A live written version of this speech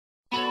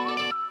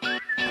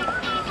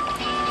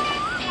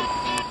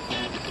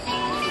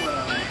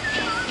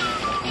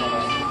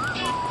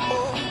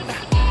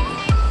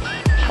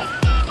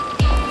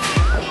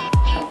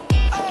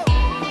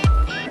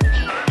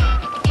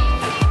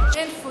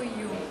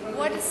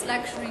What is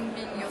lecturing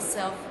being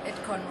yourself at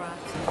Conrad?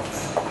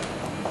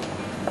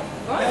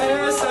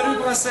 Hey,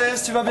 salut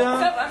princesse, tu vas bien?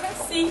 Ça va,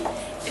 merci.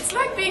 It's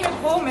like being at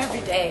home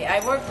every day.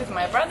 I work with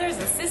my brothers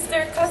and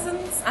sisters,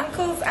 cousins,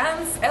 uncles,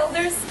 aunts,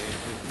 elders.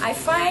 I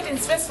fight in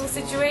stressful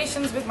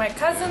situations with my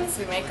cousins.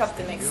 We make up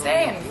the next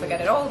day and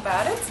forget it all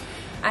about it.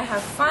 I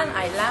have fun,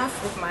 I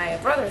laugh with my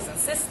brothers and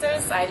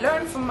sisters. I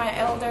learn from my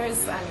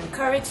elders. I'm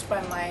encouraged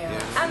by my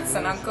aunts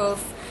and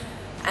uncles.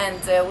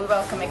 And we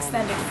welcome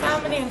extended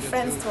family and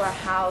friends to our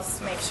house,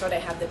 make sure they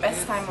have the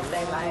best time of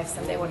their lives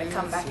and they want to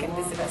come back and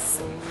visit us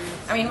soon.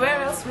 I mean, where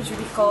else would you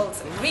be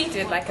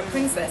greeted like a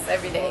princess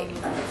every day?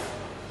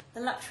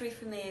 The luxury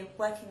for me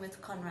working with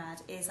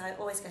Conrad is I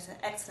always get an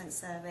excellent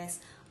service.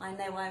 I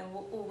know I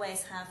will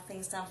always have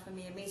things done for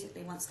me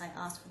immediately once I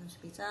ask for them to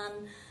be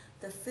done.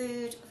 The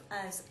food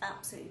is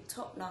absolutely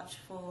top-notch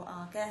for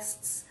our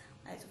guests.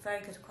 It's very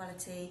good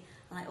quality,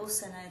 and I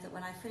also know that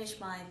when I finish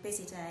my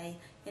busy day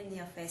in the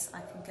office,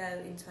 I can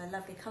go into a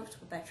lovely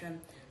comfortable bedroom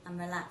and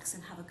relax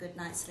and have a good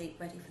night's sleep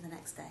ready for the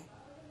next day.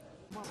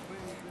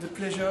 The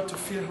pleasure to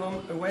feel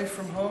home, away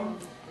from home,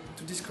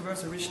 to discover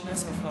the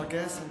richness of our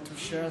guests and to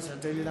share their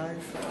daily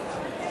life.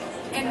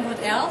 And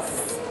what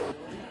else?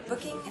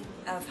 Booking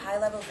of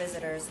high-level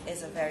visitors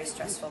is a very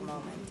stressful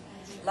moment.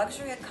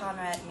 Luxury at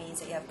Conrad means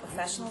that you have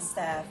professional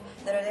staff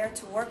that are there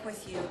to work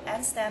with you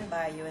and stand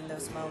by you in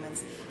those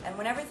moments. And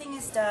when everything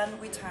is done,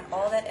 we turn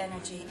all that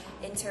energy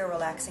into a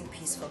relaxing,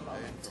 peaceful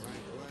moment.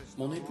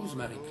 Mon épouse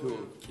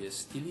Marie-Claude, qui est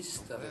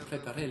styliste, avait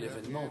préparé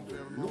l'événement de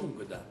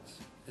longue date.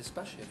 N'est-ce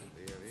pas, chérie?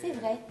 C'est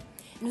vrai.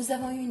 Nous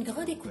avons eu une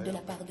grande écoute de la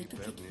part de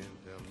toute l'équipe.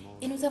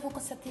 Et nous avons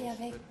constaté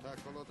avec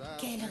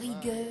quelle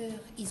rigueur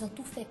ils ont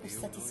tout fait pour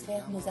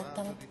satisfaire nos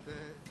attentes,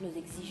 nos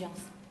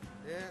exigences,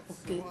 pour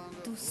que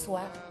tout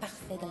soit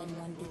parfait dans les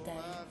moindres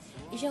détails.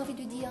 Et j'ai envie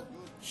de dire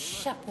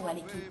chapeau à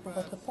l'équipe pour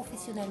votre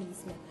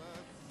professionnalisme,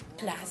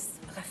 classe,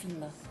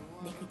 raffinement,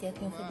 des critères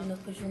qui ont fait de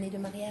notre journée de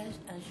mariage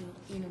un jour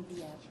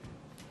inoubliable.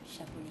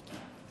 Chapeau l'équipe.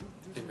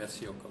 Et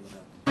merci au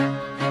Conrad.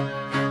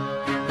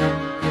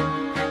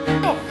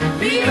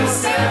 Be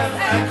yourself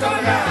at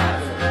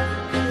Conrad!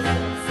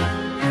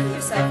 Be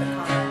yourself at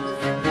Conrad.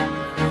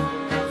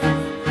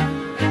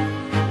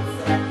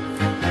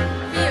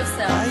 Be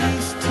yourself.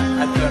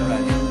 At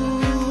Conrad.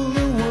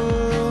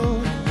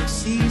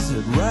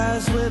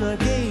 Rise when I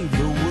gave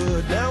the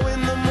word. Now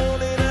in the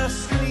morning I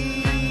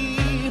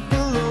sleep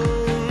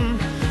alone.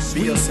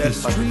 Be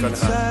yourself at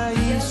Conrad. Be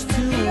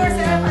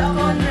yourself at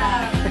Conrad.